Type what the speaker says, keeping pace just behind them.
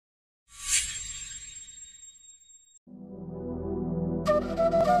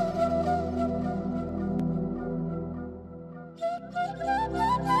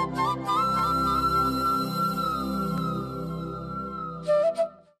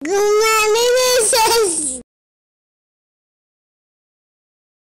Good morning, Mrs.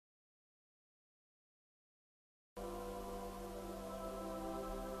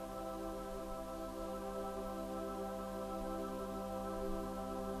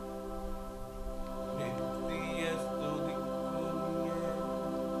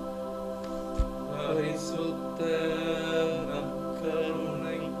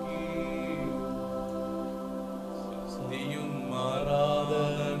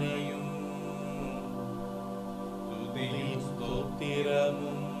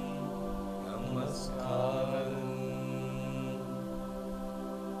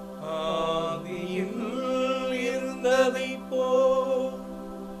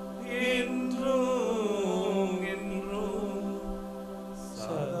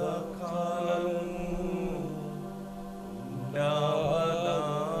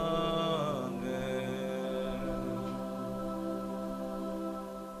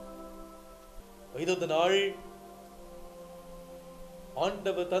 இந்த நாள்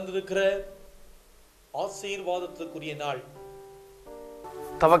ஆண்டவர் தந்திருக்கிற ஆசீர்வாதத்துக்குரிய நாள்.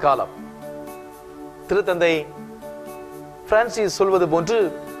 தவக்காலம். திருத்தந்தை பிரான்சிஸ் சொல்வது போன்று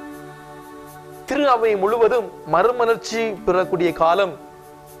திரு அவை முழுவதும் மறுமலர்ச்சி பெறக்கூடிய காலம்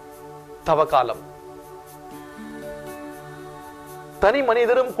தவக்காலம். தனி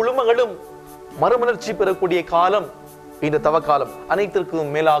மனிதரும் குழுமங்களும் மறுமலர்ச்சி பெறக்கூடிய காலம் இந்த தவக்காலம்.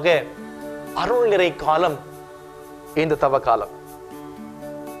 அனைத்திற்கும் மேலாக அருள் நிறை காலம் இந்த தவக்காலம்.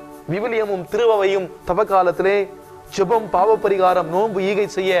 விவிலியமும் திருவையும் தவக்காலத்திலே ஜெபம், பாவ பரிகாரம், நோன்பு, ஈகை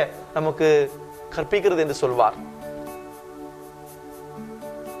செய்ய நமக்கு கற்பிக்கிறது என்று சொல்வார்.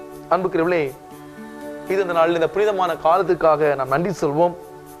 அன்புக்குரியவர்களே, இது இந்த நாளில் இந்த புனிதமான காலத்துக்காக நாம் நன்றி சொல்வோம்.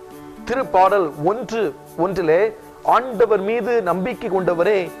 திருப்பாடல் 1:1 ஆண்டவர் மீது நம்பிக்கை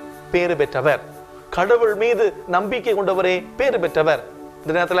கொண்டவரே பேறு பெற்றவர். கடவுள் மீது நம்பிக்கை கொண்டவரே பேறு பெற்றவர்.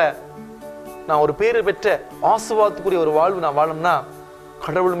 இந்த நேரத்தில் நான் ஒரு பேறு பெற்ற ஆசீர்வாதத்துக்குரிய ஒரு வாழ்வு நான் வாழணும்னா,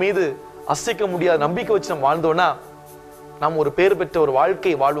 கடவுள் மீது அசைக்க முடியாத நம்பிக்கை வச்சு நம்ம வாழ்ந்தோம்னா நாம் ஒரு பேறு பெற்ற ஒரு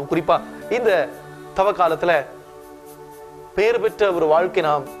வாழ்க்கை வாழ்வோம். குறிப்பா இந்த தவ காலத்துல பேறு பெற்ற ஒரு வாழ்க்கை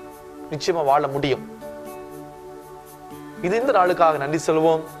நாம் நிச்சயமா வாழ முடியும். இது இந்த நாளுக்காக நன்றி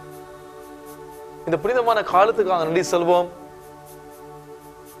சொல்வோம். இந்த புனிதமான காலத்துக்காக நன்றி சொல்வோம்.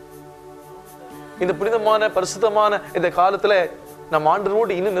 இந்த புனிதமான பரிசுத்தமான இந்த காலத்துல நம்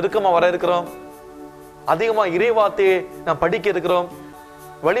ஆண்டவரோடு இன்னும் நெருக்கமா வர இருக்கிறோம். அதிகமா இறைவார்த்தையை நாம் படிக்க இருக்கிறோம்.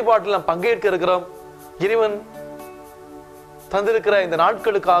 வழிபாட்டில் நாம் பங்கேற்க இருக்கிறோம். இறைவன் தந்திருக்கிற இந்த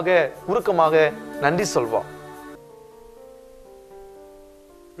நாட்களுக்காக உருக்கமாக நன்றி சொல்வோம்.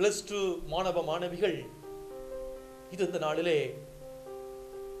 +2 மாணவ மாணவிகள் இது இந்த நாளிலே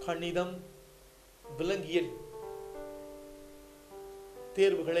கணிதம், விலங்கியல்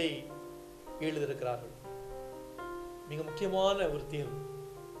தேர்வுகளை எழுதியிருக்கிறார்கள். மிக முக்கியமான ஒரு தேர்வு.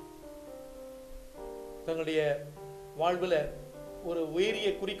 தங்களுடைய வாழ்வில் ஒரு உயரிய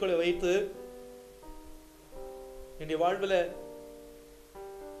குறிக்கோளை வைத்து என்னுடைய வாழ்வில்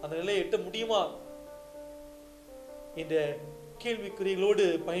அந்த நிலையை எட்ட முடியுமா என்ற கேள்விக்குறிகளோடு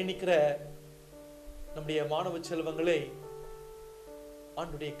பயணிக்கிற நம்முடைய மாணவ செல்வங்களை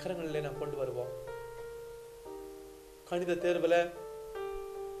ஆண்டுடைய கரங்களிலே நாம் கொண்டு வருவோம். கணித தேர்வில்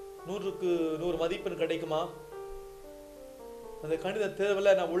 100க்கு 100 மதிப்பெண் கிடைக்குமா? அந்த கணித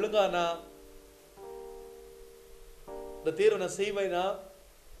தேர்வில் நான் ஒழுங்கா இந்த தேர்வை நான் செய்வேனா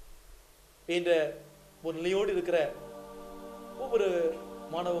என்ற ஒரு நிலையோடு இருக்கிற ஒவ்வொரு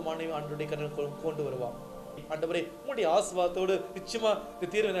மாணவ மாணவி ஆண்டுடைய கரங்களை கொண்டு வருவான். ஆண்டவரே, உங்களுடைய ஆசீர்வாதத்தோடு நிச்சயமா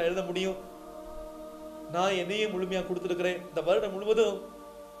இந்த தேர்வை நான் எழுத முடியும். நான் என்னையே முழுமையா கொடுத்துருக்கிறேன். இந்த வருடம் முழுவதும்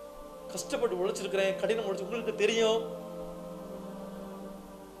கஷ்டப்பட்டு உழைச்சிருக்கிறேன், கடினம் உழைச்சு. உங்களுக்கு தெரியும்,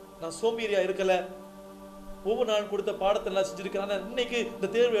 நான் சோம்பேறியா இருக்கல. ஒவ்வொரு நாள் கொடுத்த பாடத்தை எல்லாம் செஞ்சிருக்கிறேன். ஆனா இன்னைக்கு இந்த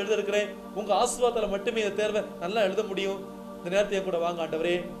தேர்வு எழுத இருக்கிறேன். உங்க ஆசீர்வாதத்தால மட்டுமே இந்த தேர்வை நல்லா எழுத முடியும். இந்த நேரத்தை என் கூட வாங்க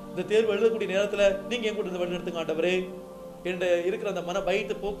ஆண்டவரே. இந்த தேர்வு எழுதக்கூடிய நேரத்துல நீங்க என் கூட இந்த வழி எடுத்துங்க ஆண்டவரே. என் இருக்கிற அந்த மன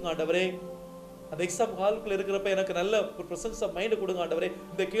பயத்தை போக்குங்க ஆண்டவரே. அந்த எக்ஸாம் ஹாலுக்குள்ள இருக்கிறப்ப எனக்கு நல்ல ஒரு பிரசன்ஸ் ஆஃப் மைண்ட் கொடுங்க ஆண்டவரே.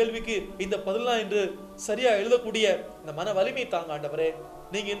 இந்த கேள்விக்கு இந்த பதிலாம் என்று சரியா எழுதக்கூடிய இந்த மன வலிமை தாங்க ஆண்டவரே.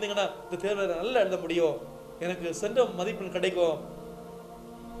 நீங்க இருந்தீங்கன்னா இந்த தேர்வை நல்லா எழுத முடியும். எனக்கு சென்ற மதிப்பெண் கிடைக்கும்.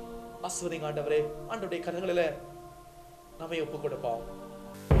 ஆசீர்வதிங்க ஆண்டவரே. ஆண்டவருடைய கரங்களில நாமே ஒப்புக் கொடுப்போம்.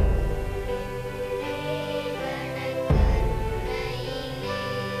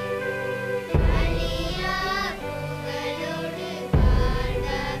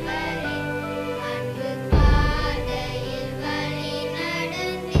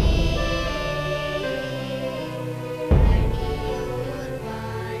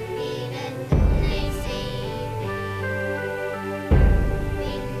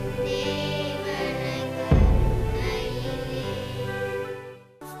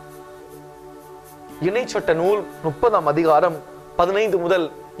 இணைச்சட்ட நூல் 30ஆம் அதிகாரம் 15 முதல்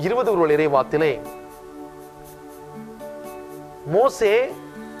 20 உள்ள இறைவார்த்தையிலே மோசே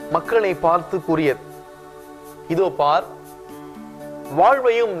மக்களை பார்த்து கூறியது, இதோ பார்,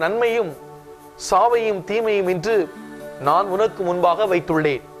 வாழ்வையும் நன்மையும் சாவையும் தீமையும் என்று நான் உனக்கு முன்பாக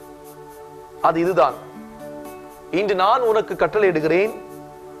வைத்துள்ளேன். அது இதுதான், இன்று நான் உனக்கு கட்டளையிடுகிறேன்,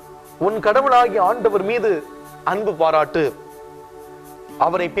 உன் கடவுளாகிய ஆண்டவர் மீது அன்பு பாராட்டு,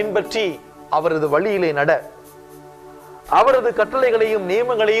 அவரை பின்பற்றி அவரது வழியிலே நட, அவரது கட்டளைகளையும்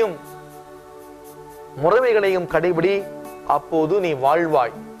நியமங்களையும் முறைமைகளையும் கடைபிடி, அப்போது நீ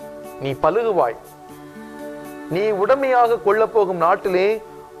வாழ்வாய், நீ பலுகுவாய். நீ உடமையாக கொள்ளப் போகும் நாட்டிலே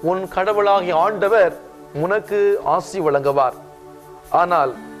உன் கடவுளாகிய ஆண்டவர் உனக்கு ஆசி வழங்குவார்.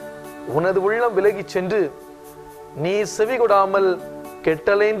 ஆனால் உனது உள்ளம் விலகிச் சென்று நீ செவிகொடாமல்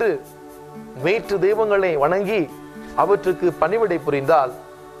கெட்டலேன்று வேற்று தெய்வங்களை வணங்கி அவற்றுக்கு பணிவிடை புரிந்தால்,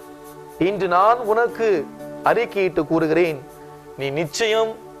 இன்று நான் உனக்கு அறிக்கையிட்டு கூறுகிறேன், நீ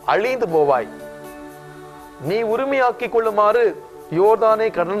நிச்சயம் அழிந்து போவாய். நீ உரிமையாக்கிக் கொள்ளுமாறு யோர்தானை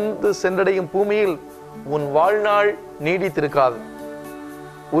கடந்து சென்றடையும் பூமியில் உன் வாழ்நாள் நீடித்திருக்காது.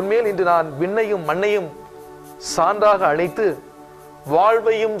 உன்மேல் இன்று நான் விண்ணையும் மண்ணையும் சான்றாக அழைத்து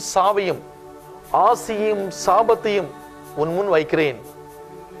வாழ்வையும் சாவையும் ஆசியையும் சாபத்தையும் உன் முன் வைக்கிறேன்.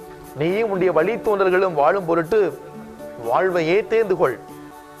 நீயும் உன்னுடைய வழித்தோன்றல்களும் வாழும் பொருட்டு வாழ்வையே தேர்ந்து கொள்.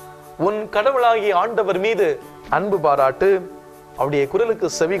 உன் கடவுளாகிய ஆண்டவர் மீது அன்பு பாராட்டு, அவருடைய குரலுக்கு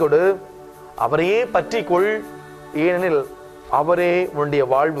செவி கொடு, அவரையே பற்றிக்கொள். ஏனெனில் அவரே உன்னுடைய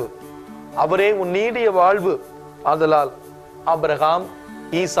வாழ்வு, அவரே உன் நீடிய வாழ்வு. ஆதலால் ஆபிரகாம்,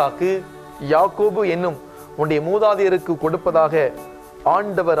 ஈசாக்கு, யாக்கோபு என்னும் உன்னுடைய மூதாதையருக்கு கொடுப்பதாக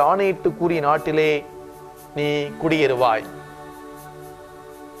ஆண்டவர் ஆணையிட்டு கூறிய நாட்டிலே நீ குடியேறுவாய்.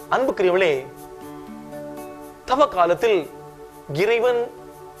 அன்புக்குரியவளே, தவ காலத்தில் இறைவன்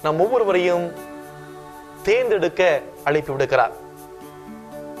நம் ஒவ்வொருவரையும் தேர்ந்தெடுக்க அழைப்பு விடுக்கிறார்.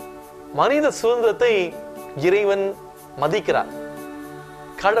 மனித சுதந்திரத்தை இறைவன் மதிக்கிறார்.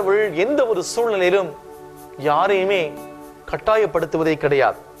 கடவுள் எந்த ஒரு சூழ்நிலையிலும் யாரையுமே கட்டாயப்படுத்துவதே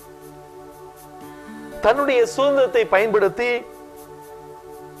கிடையாது. தன்னுடைய சுதந்திரத்தை பயன்படுத்தி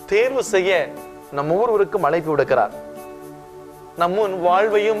தேர்வு செய்ய நம் ஒவ்வொருவருக்கும் அழைப்பு விடுக்கிறார். நம் முன்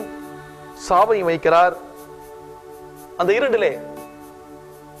வாழ்வையும் சாவையும் வைக்கிறார். அந்த இரண்டிலே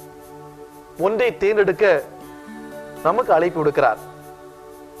ஒன்றை தேர்ந்தெடுக்க நமக்கு அழைப்பு விடுக்கிறார்.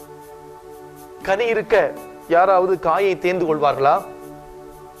 கனி இருக்க யாராவது காயை தேர்ந்து கொள்வார்களா?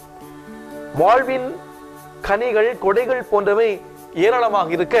 வாழ்வின் கனிகள், கொடைகள் போன்றவை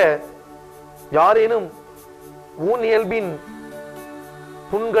ஏராளமாக இருக்க யாரேனும் ஊன் இயல்பின்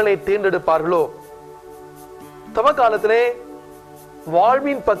புண்களை தேர்ந்தெடுப்பார்களோ? தவ காலத்திலே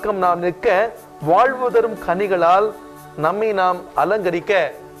வாழ்வின் பக்கம் நாம் நிற்க, வாழ்வு தரும் கனிகளால் நம்மை நாம் அலங்கரிக்க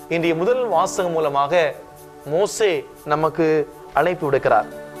இன்றைய முதல் வாசகம் மூலமாக மோசே நமக்கு அழைப்பு விடுக்கிறார்.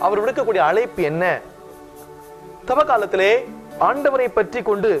 அவர் விடுக்கக்கூடிய அழைப்பு என்ன? தவ காலத்திலே ஆண்டவரை பற்றி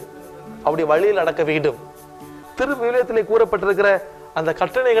கொண்டு அவருடைய வழியில் நடக்க வேண்டும். திருவிவிலியத்திலே கூறப்பட்டிருக்கிற அந்த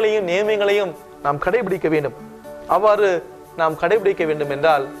கட்டளைகளையும் நியமங்களையும் நாம் கடைபிடிக்க வேண்டும். அவ்வாறு நாம் கடைபிடிக்க வேண்டும்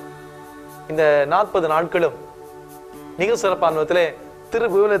என்றால் இந்த 40 நாட்களும் மிக சிறப்பான விதத்திலே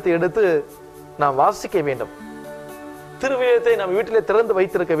திருவிவிலியத்தை எடுத்து நாம் வாசிக்க வேண்டும். திருவிவிலியத்தை நாம் வீட்டிலே திறந்து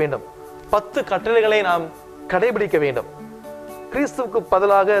வைத்திருக்க வேண்டும். 10 கட்டளைகளை நாம் கடைபிடிக்க வேண்டும். கிறிஸ்துவுக்கு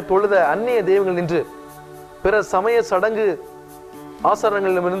பதிலாக தொழுத அந்நிய தெய்வங்கள் நின்று பிற சமய சடங்கு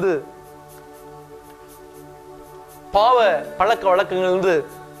ஆசாரங்களிலிருந்து, பாவ பழக்க வழக்கங்களிலிருந்து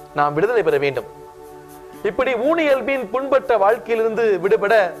நாம் விடுதலை பெற வேண்டும். இப்படி ஊனியல்பின் புண்பட்ட வாழ்க்கையிலிருந்து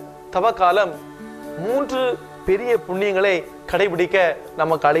விடுபட தவக்காலம் 3 பெரிய புண்ணியங்களை கடைபிடிக்க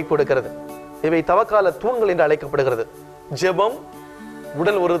நமக்கு அழைப்பு கொடுக்கிறது. இவை தவக்கால தூண்கள் என்று அழைக்கப்படுகிறது. ஜெபம்,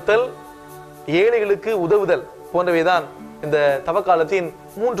 உடல் ஒருத்தல், ஏழைகளுக்கு உதவுதல் போன்றவைதான் இந்த தவக்காலத்தின்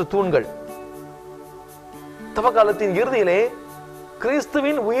 3 தூண்கள். தவக்காலத்தின் இறுதியிலே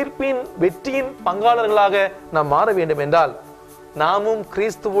கிறிஸ்துவின் உயிர்ப்பின் வெற்றியின் பங்காளர்களாக நாம் மாற வேண்டும் என்றால் நாமும்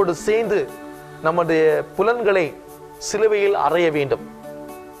கிறிஸ்துவோடு சேர்ந்து நம்முடைய புலன்களை சிலுவையில் அறைய வேண்டும்.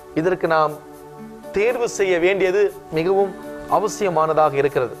 இதற்கு நாம் தேர்வு செய்ய வேண்டியது மிகவும் அவசியமானதாக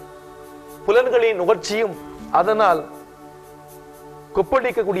இருக்கிறது. புலன்களின் நுகர்ச்சியும் அதனால்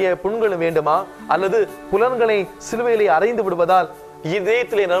கொப்பளிக்கக்கூடிய புண்களும் வேண்டுமா, அல்லது புலன்களை சிலுவையிலே அறைந்து விடுவதால்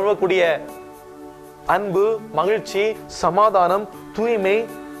இதயத்திலே நிறுவக்கூடிய அன்பு, மகிழ்ச்சி, சமாதானம், தூய்மை,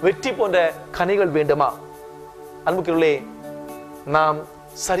 வெற்றி போன்ற கனிகள் வேண்டுமா? அன்புக்குள்ளே நாம்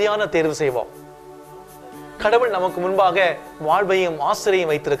சரியான தேர்வு செய்வோம். கடவுள் நமக்கு முன்பாக வாழ்வையும்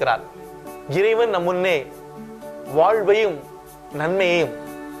ஆசிரியையும் வைத்திருக்கிறார். இறைவன் நம் முன்னே வாழ்வையும் நன்மையையும்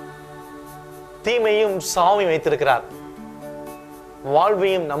தீமையும் சாவையும் வைத்திருக்கிறார்.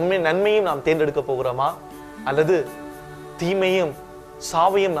 வாழ்வையும் நன்மையும் நாம் தேர்ந்தெடுக்க போகிறோமா, அல்லது தீமையும்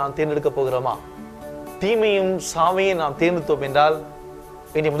சாவையும் நாம் தேர்ந்தெடுக்க போகிறோமா? தீமையும் சாவையும் நாம் தேர்ந்தெடுத்தோம் என்றால்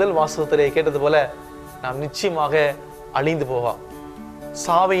இனி முதல் வாசகத்திலே கேட்டது போல நாம் நிச்சயமாக அழிந்து போவோம்.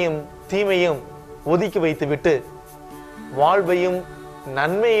 சாவையும் தீமையும் ஒதுக்கி வைத்து விட்டு வாழ்வையும்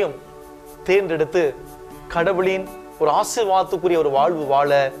நன்மையும் தேர்ந்தெடுத்து கடவுளின் ஒரு ஆசீர்வாதத்துக்குரிய ஒரு வாழ்வு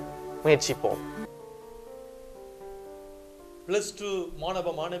வாழ முயற்சிப்போம். +2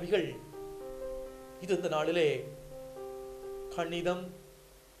 மாணவ மாணவிகள் இந்த நாளிலே கணிதம்,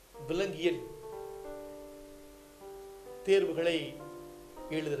 விலங்கியல் தேர்வுகளை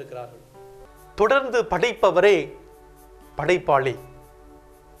எழுதியிருக்கிறார்கள். தொடர்ந்து படைப்பவரே படைப்பாளி.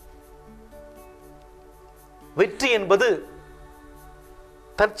 வெற்றி என்பது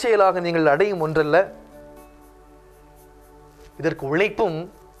தற்செயலாக நீங்கள் அடையும் ஒன்றல்ல. இதற்கு உழைப்பும்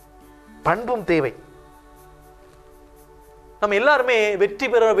பண்பும் தேவை. நம்ம எல்லாருமே வெற்றி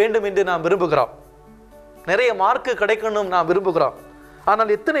பெற வேண்டும் என்று நாம் விரும்புகிறோம். நிறைய மார்க்கு கிடைக்கணும் நாம் விரும்புகிறோம்.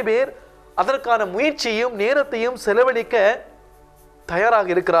 ஆனால் எத்தனை பேர் அதற்கான முயற்சியும் நேரத்தையும் செலவழிக்க தயாராக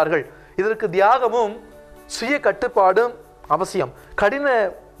இருக்கிறார்கள்? இதற்கு தியாகமும் சுய கட்டுப்பாடும் அவசியம். கடின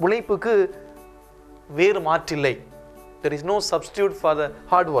உழைப்புக்கு வேறு மாற்றில்லை. There is no substitute for the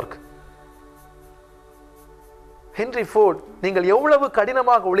hard work. Henry fort, நீங்கள் எவ்வளவு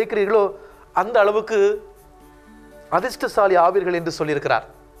கடினமாக உழைக்கிறீர்களோ அந்த அளவுக்கு அதிர்ஷ்டசாலி ஆவீர்கள் என்று சொல்லியிருக்கிறார்.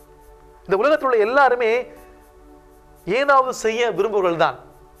 இந்த உலகத்தில் உள்ள எல்லாருமே ஏதாவது செய்ய விரும்புவர்கள் தான்.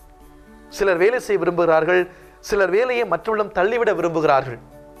 சிலர் வேலை செய்ய விரும்புகிறார்கள், சிலர் வேலையை மற்றவர்களும் தள்ளிவிட விரும்புகிறார்கள்.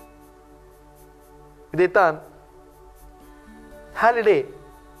 இதைத்தான் ஹாலிடே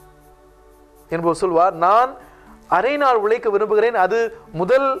என்பவர் சொல்வார், நான் அரை நாள் உழைக்க விரும்புகிறேன், அது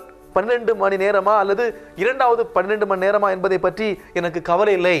முதல் 12 மணி நேரமா அல்லது இரண்டாவது 12 மணி நேரமா என்பதை பற்றி எனக்கு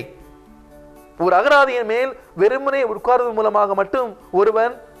கவலை இல்லை. ஒரு அகராதியின் மேல் வெறுமனே உட்கார்வது மூலமாக மட்டும்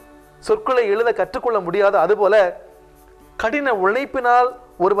ஒருவன் சொற்களை எழுத கற்றுக்கொள்ள முடியாது. அதுபோல கடின உழைப்பினால்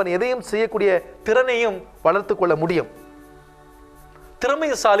ஒருவன் எதையும் செய்யக்கூடிய திறனையும் வளர்த்து கொள்ள முடியும்.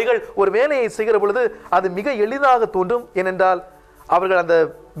 திறமைசாலிகள் ஒரு வேலையை செய்கிற பொழுது அது மிக எளிதாக தோன்றும். ஏனென்றால் அவர்கள் அந்த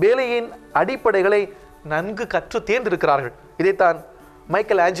வேலையின் அடிப்படைகளை நன்கு கற்று தேர்ந்திருக்கிறார்கள். இதைத்தான்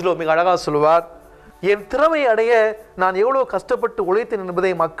மைக்கேல் ஆஞ்சலோ மிக அழகாக சொல்லுவார், என் திறமை அடைய நான் எவ்வளவு கஷ்டப்பட்டு உழைத்தேன்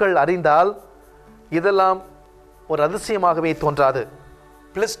என்பதை மக்கள் அறிந்தால் இதெல்லாம் ஒரு அதிசயமாகவே தோன்றாது.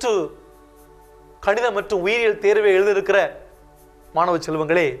 +2 கணிதம் மற்றும் உயிரியல் தேர்வை எழுதியிருக்கிற மாணவ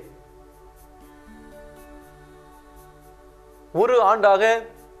செல்வங்களே, ஒரு ஆண்டாக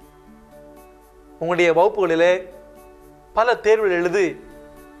உங்களுடைய வகுப்புகளிலே பல தேர்வுகள் எழுதி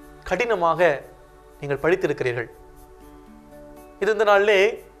கடினமாக நீங்கள் படித்திருக்கிறீர்கள். இந்த நாளிலே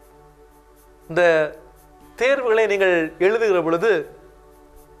இந்த தேர்வுகளை நீங்கள் எழுதுகிற பொழுது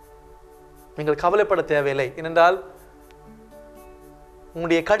நீங்கள் கவலைப்பட தேவையில்லை. ஏனென்றால்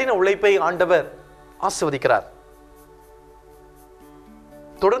உங்களுடைய கடின உழைப்பை ஆண்டவர் ஆசீர்வதிக்கிறார்.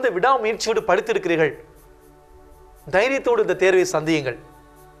 தொடர்ந்து விடாமுயற்சியோடு படித்திருக்கிறீர்கள். தைரியத்தோடு இந்த தேர்வை சந்தியுங்கள்.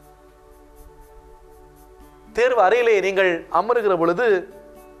 தேர்வு அறையிலே நீங்கள் அமருகிற பொழுது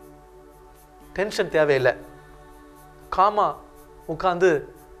டென்ஷன் தேவையில்லை. காமா உட்கார்ந்து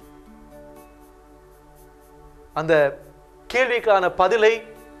அந்த கேள்விக்கான பதிலை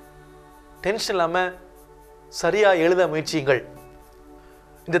டென்ஷன் இல்லாம சரியா எழுத முயற்சியுங்கள்.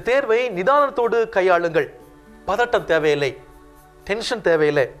 இந்த தேர்வை நிதானத்தோடு கையாளுங்கள். பதட்டம் தேவையில்லை, டென்ஷன்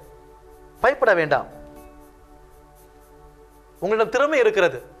தேவையில்லை, பயப்பட வேண்டாம். உங்களிடம் திறமை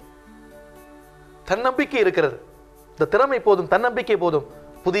இருக்கிறது, தன்னம்பிக்கை இருக்கிறது. இந்த திறமை போதும், தன்னம்பிக்கை போதும்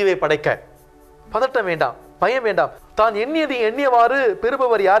புதியவை படைக்க. பதட்டம் வேண்டாம், பயம் வேண்டாம். தான் எண்ணியதை எண்ணியவாறு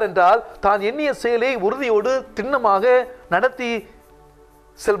பெறுபவர் யார் என்றால் தான் எண்ணிய செயலை உறுதியோடு திண்ணமாக நடத்தி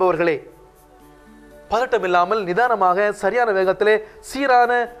செல்பவர்களே. பதட்டம் இல்லாமல் நிதானமாக சரியான வேகத்திலே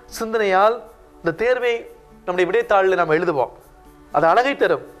சீரான சிந்தனையால் இந்த தேர்வை நம்முடைய விடைத்தாளில் நாம் எழுதுவோம். அது அழகை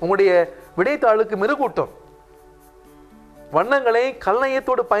தரும். உங்களுடைய விடைத்தாளுக்கு மெருகூட்டும். வண்ணங்களை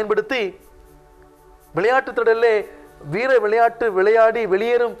கல்நயத்தோடு பயன்படுத்தி விளையாட்டு திடலிலே வீர விளையாட்டு விளையாடி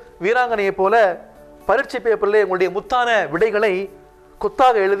வெளியேறும் வீராங்கனையை போல பரீட்சை பேப்பரிலே உங்களுடைய முத்தான விடைகளை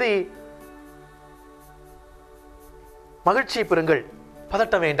கொத்தாக எழுதி மகிழ்ச்சி பெறுங்கள்.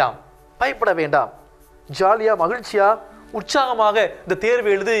 பதட்டம் வேண்டாம், பயப்பட வேண்டாம். ஜாலியா மகிழ்ச்சியா உற்சாகமாக இந்த தேர்வு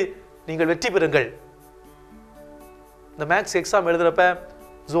எழுதி நீங்கள் வெற்றி பெறுங்கள். இந்த மேக்ஸ் எக்ஸாம் எழுதுறப்ப,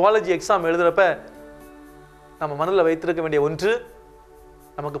 ஜுவாலஜி எக்ஸாம் எழுதுறப்ப நம்ம மனதில் வைத்திருக்க வேண்டிய ஒன்று,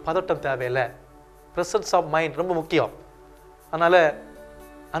 நமக்கு பதட்டம் தேவையில்லை. ப்ரெசன்ஸ் ஆஃப் மைண்ட் ரொம்ப முக்கியம். அதனால்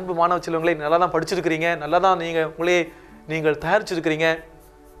அன்பு மாணவ செல்வங்களை நல்லா தான் படிச்சிருக்கிறீங்க, நல்லா தான் நீங்கள் தயாரிச்சிருக்கிறீங்க.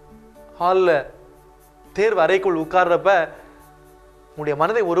 ஹாலில் தேர்வு அறைக்குள் உட்கார்றப்ப உங்களுடைய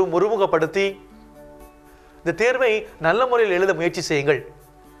மனதை ஒருமுகப்படுத்தி இந்த தேர்வை நல்ல முறையில் எழுத முயற்சி செய்யுங்கள்.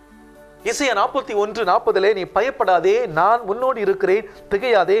 இசையா 41:40 நீ பயப்படாதே, நான் உன்னோடு இருக்கிறேன்,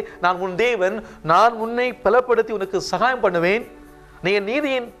 திகையாதே, நான் உன் தேவன், நான் உன்னை பலப்படுத்தி உனக்கு சகாயம் பண்ணுவேன், நீ என்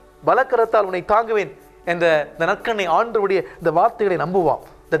நீதியின் பலக்கரத்தால் உன்னை தாங்குவேன் என்ற இந்த நற்கண்ணை ஆண்டவருடைய இந்த வார்த்தைகளை நம்புவான்.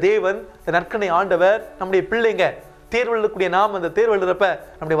 இந்த தேவன், இந்த நற்கண்ணை ஆண்டவர் நம்முடைய பிள்ளைங்க தேர்வு எழுதக்கூடிய நாம் அந்த தேர்வு எழுதுறப்ப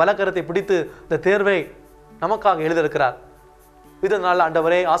நம்முடைய வலக்கரத்தை பிடித்து இந்த தேர்வை நமக்காக எழுதியிருக்கிறார். இதனால்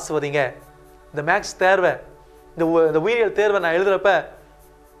ஆண்டவரே ஆசிர்வதிங்க. இந்த மேக்ஸ் தேர்வை, இந்த உயிரியல் தேர்வை நான் எழுதுறப்ப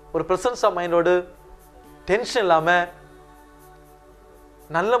ஒரு ப்ரெசன்ஸ் ஆஃப் மைண்டோடு டென்ஷன் இல்லாமல்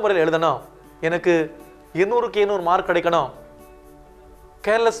நல்ல முறையில் எழுதணும், எனக்கு 200க்கு 200 மார்க் கிடைக்கணும்,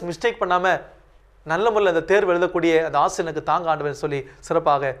 கேர்லெஸ் மிஸ்டேக் பண்ணாமல் நல்ல முறையில் அந்த தேர்வு எழுதக்கூடிய அந்த ஆசை எனக்கு தாங்க ஆண்டவன் சொல்லி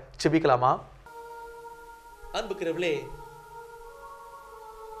சிறப்பாக செபிக்கலாமா? அன்புக்கிறவர்களே,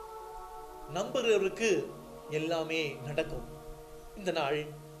 நம்புகிறவருக்கு எல்லாமே நடக்கும். இந்த நாள்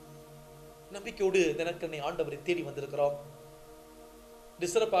நம்பிக்கையோடு தினக்கண்ணை ஆண்டவரை தேடி வந்திருக்கிறோம்.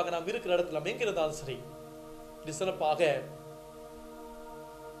 சிறப்பாக நாம் இருக்கிற இடத்துல நாம் எங்க இருந்தாலும் சரி, சிறப்பாக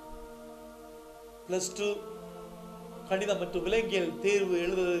 +2 கணிதம் மற்றும் விலங்கியல் தேர்வு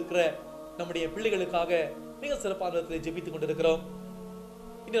எழுத இருக்கிற நம்முடைய பிள்ளைகளுக்காக மிக சிறப்பான விதத்தில் ஜெபித்துக் கொண்டிருக்கிறோம்.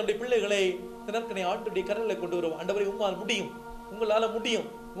 இன்று நம்முடைய பிள்ளைகளை தினக்கண்ணை ஆண்டவருடைய கரங்களை கொண்டு வரும். ஆண்டவரை உம்மால் முடியும், உங்களால முடியும்,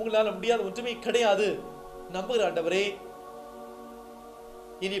 உங்களால முடியாத ஒன்றுமே கிடையாது. நம்புகிற ஆண்டவரே,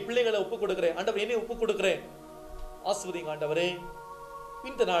 இனி பிள்ளைகளை ஒப்புக் கொடுக்கிறேன், ஆண்டவரே என்னை ஒப்புக் கொடுக்கிறேன், ஆசீர்வதிங்க ஆண்டவரே.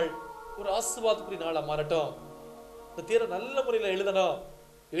 இந்த நாள் ஒரு ஆசீர்வாதக்குரிய நாளா மாறட்டும். இந்த தேர்வை நல்ல முறையில் எழுதணும்,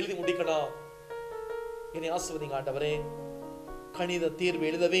 எழுதி முடிக்கணும். என்னை ஆசீர்வதிங்க ஆண்டவரே. கணித தேர்வு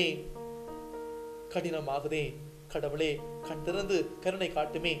எழுதவே கடினமாகுதே, கடவுளே கண் திறந்து கருணை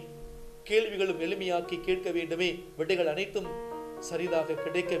காட்டுமே. கேள்விகளும் எளிமையாக்கி கேட்க வேண்டுமே, விடைகள் அனைத்தும் சரிதாக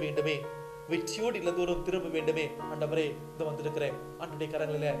கிடைக்க வேண்டுமே, வெற்றியோடு இல்லதோறும் திரும்ப வேண்டுமே. ஆண்டவரே, இது வந்திருக்கிறேன் ஆண்டுடைய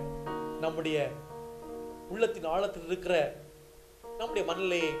கரங்களில நம்முடைய உள்ளத்தின் ஆழத்தில் இருக்கிற நம்முடைய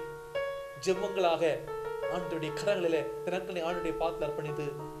மனநிலையை ஜெபங்களாக ஆண்டுடைய கரங்களில தினக்கண்ணை ஆண்டுடைய பாதத்தில் அர்ப்பணித்து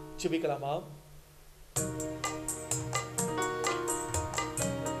ஜெபிக்கலாமா?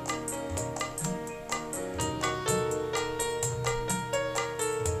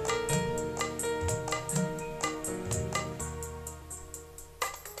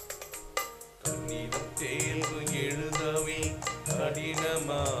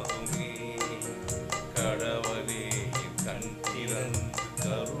 கடினமாகுமே, கடவுளே கண் திறந்து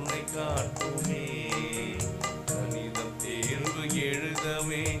கருணை காட்டுமே. கணிதம் தேர்வு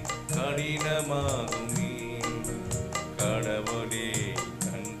எழுதவே கடினமாகுமே, கடவுளே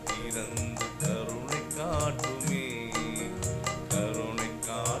கண் திறந்து கருணை காட்டுமே, கருணை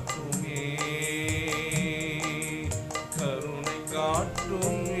காட்டுமே, கருணை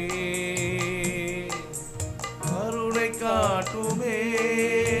காட்டுமே, கருணை காட்டுமே.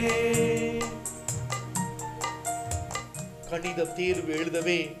 கணித தேர்வு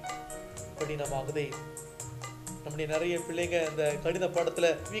எழுதவே கடினமாகுதே. நம்முடைய நிறைய பிள்ளைங்க இந்த கணித பாடத்துல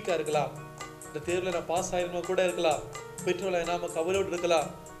வீக்கா இருக்கலாம். இந்த தேர்வுல நான் பாஸ் ஆயிருமா கூட இருக்கலாம். பெற்றோர்ல நாம கவலையோடு இருக்கலாம்.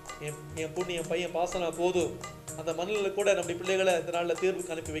 என் பொண்ணு என் பையன் பாஸ் ஆனா போதும், அந்த மண்ணில் கூட நம்முடைய பிள்ளைகளை இந்த நாளில்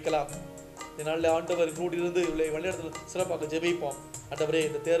தேர்வுக்கு அனுப்பி வைக்கலாம். இந்த நாளில் ஆண்டவர் கூடி இருந்து இவளை வழிநடத்துல சிறப்பாக ஜெபிப்போம். ஆண்டவரே,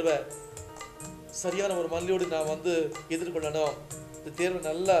 இந்த தேர்வை சரியான ஒரு மனநிலையோடு நான் வந்து எதிர்கொள்ளணும், இந்த தேர்வை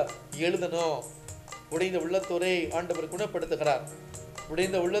நல்லா எழுதணும். உடைந்த உள்ளத்தோரை ஆண்டவர் குணப்படுத்துகிறார்.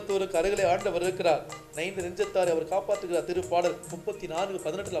 உடைந்த உள்ளத்தோருக்கு அருகிலே ஆண்டவர் இருக்கிறார். 9 நெஞ்சத்தாரை அவர் காப்பாற்றுகிறார். திருப்பாடல்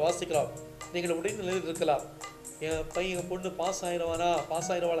 34:18 வாசிக்கிறோம். நீங்கள் உடைந்த நிலையில் இருக்கலாம். என் பையன் என் பொண்ணு பாஸ் ஆயிடுவானா, பாஸ்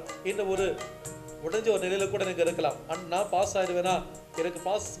ஆயிடுவாளா என்ற ஒரு உடைஞ்ச ஒரு நிலையில கூட எனக்கு இருக்கலாம். நான் பாஸ் ஆயிடுவேனா, எனக்கு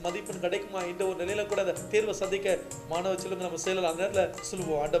பாஸ் மதிப்பெண் கிடைக்குமா என்ற ஒரு நிலையில கூட அந்த தேர்வை சந்திக்க மாணவ செல்வங்க நம்ம செய்யலாம். அந்த நேரத்தில்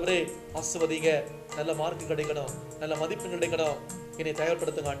சொல்லுவோம், ஆண்டவரே ஆசீர்வதிங்க, நல்ல மார்க் கிடைக்கணும், நல்ல மதிப்பெண் கிடைக்கணும், என்னை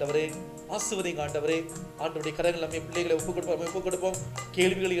தயார்படுத்துங்க ஆண்டவரே, ஆசீர்வதிங்க ஆண்டவரே. ஆண்டவருடைய கரங்கள் நம்ம பிள்ளைகளை ஒப்புக் கொடுப்போம்.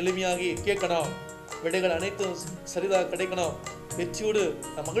 கேள்விகள் எளிமையாகி கேட்கணும், விடைகள் அனைத்தும் சரிதாக கிடைக்கணும், வெற்றியோடு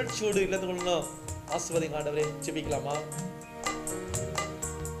மகிழ்ச்சியோடு இழந்து கொள்ளணும். ஆசீர்வதிங்க ஆண்டவரே. ஜெபிக்கலாமா?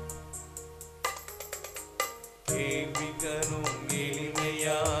 கேள்விகளும்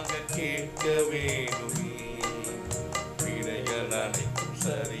எளிமையாக கேட்க வேண்டுமே, விடைகள் அனைத்தும்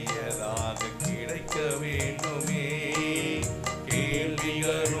சரியதாக கிடைக்க வேண்டுமே.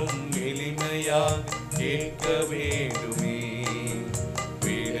 கேள்விகளும் எளிமையாக கேட்க வேண்டுமே,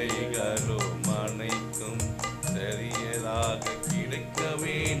 விடைகளும் அனைத்தும் சரியதாக கிடைக்க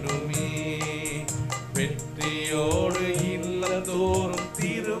வேண்டுமே. வெற்றியோடு இல்லந்தோறும்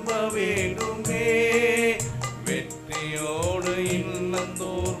திரும்ப வேண்டுமே, வெற்றியோடு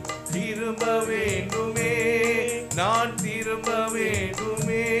இல்லந்தோறும் திரும்ப வேண்டுமே, நான் திரும்ப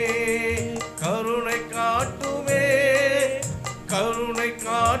வேண்டுமே. கருணை காட்டுமே, கருணை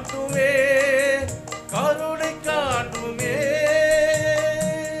காட்டுமே, கருணை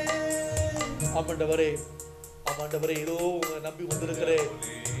ஆமாண்டவரே, ஆமாண்டவரே, இதோ உங்களை நம்பி வந்திருக்கிறேன்,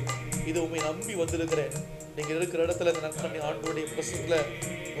 இது உண்மை நம்பி வந்திருக்கிறேன். நீங்க இருக்கிற இடத்துல இந்த நற்கண்ணி ஆண்டவருடைய பிரசனத்துல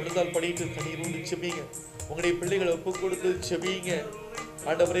முழுதால் படிட்டு கண்ணீர் ஊண்டி செபிங்க. உங்களுடைய பிள்ளைகளை ஒப்பு கொடுத்து செபிங்க.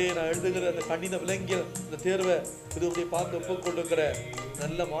 ஆண்டவரே, நான் எழுதுகிற அந்த கண்ணின விலங்கிய இந்த தேர்வை இது உடைய பார்த்து ஒப்பு கொடுக்கிற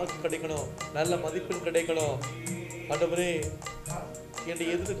நல்ல மார்க் கிடைக்கணும், நல்ல மதிப்பெண் கிடைக்கணும். ஆண்டவரே, என்னுடைய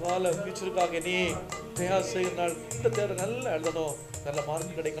எதிர்கால ஃபியூச்சருக்காக என்னையே தயார் செய்கிற நாள் இந்த தேர்வை நல்லா எழுதணும், நல்ல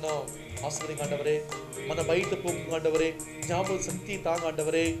மார்க் கிடைக்கணும். ஆசிரியர் ஆண்டவரே, மன பயத்தை போக்கு ஆண்டவரே, ஞாபக சக்தி தாங்க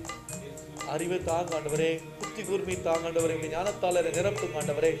ஆண்டவரே, அறிவை தாங்க ஆண்டவரே, புத்தி கூர்மை தாங்க ஆண்டவரே, ஞானத்தால நிரப்பு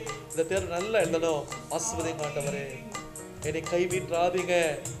ஆண்டவரே, இந்த தேர்வு நல்லா எழுதணும். ஆசிர்வதிங்க ஆண்டவரே, என்னை கைவிட்றாதீங்க.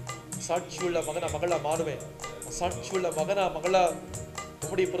 சாட்சி உள்ள மகனா மகளா மாறுவேன், சாட்சி உள்ள மகனா மகளா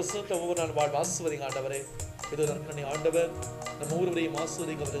உங்களுடைய பிரசனத்தை ஒவ்வொரு நாள் வாழ்வு. ஆசிர்வதிங்க ஆண்டவரே. இது நற்கண்ணி ஆண்டவர் நம்ம ஒவ்வொருவரையும்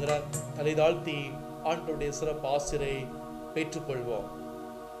ஆசிர்வதிக்க வருகிறார். தலை தாழ்த்தி ஆண்டவருடைய சிறப்பு ஆசிரை பெற்றுக்கொள்வோம்.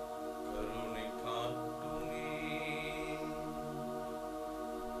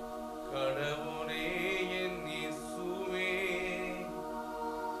 கடவுளே என் இயேசுவே,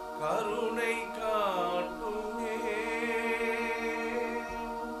 கருணை காட்டுமே.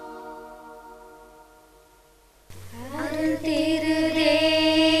 அருள் திரு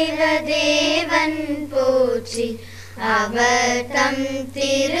தேவ தேவன் போற்றி, அவர் தம்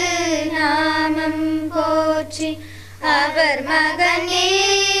திருநாமம் போற்றி, அவர் மகன்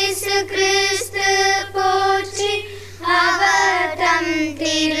இயேசு கிறிஸ்து போற்றி, அவர் தம்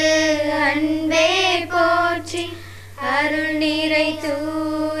திரு அன்பே போற்றி, அருள் நிறை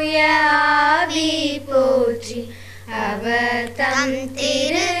தூய ஆவி போற்றி, அவர் தம்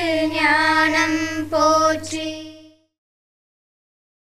திரு ஞானம் போற்றி.